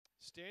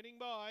standing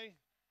by.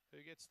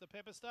 Who gets the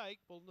pepper steak?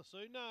 We'll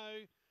soon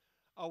know.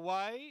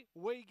 Away,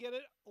 we get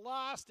it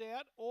last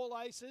out. All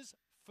Aces,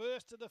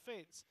 first to the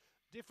fence.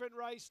 Different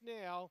race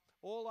now.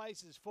 All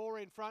Aces, 4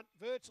 in front.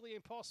 Virtually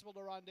impossible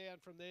to run down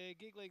from there.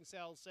 Giggling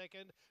Sal's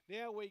second.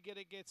 Now We Get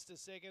It gets to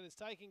second. It's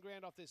taking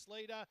ground off this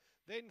leader.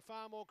 Then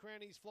Far More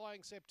Crannies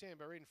Flying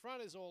September. In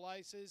front is All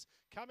Aces.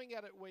 Coming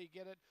at it, We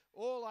Get It.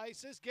 All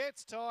Aces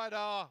gets tied.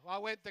 Oh, I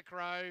went the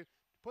crow.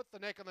 Put the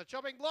neck on the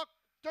chopping block.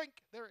 Drink.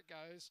 There it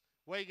goes.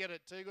 We Get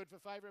It. Too good for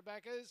favourite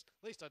backers.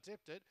 At least I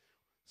tipped it.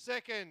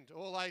 Second,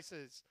 All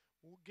Aces.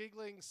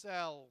 Giggling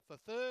Sal. For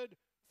third,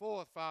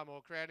 fourth, Far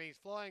More Crannies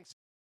Flying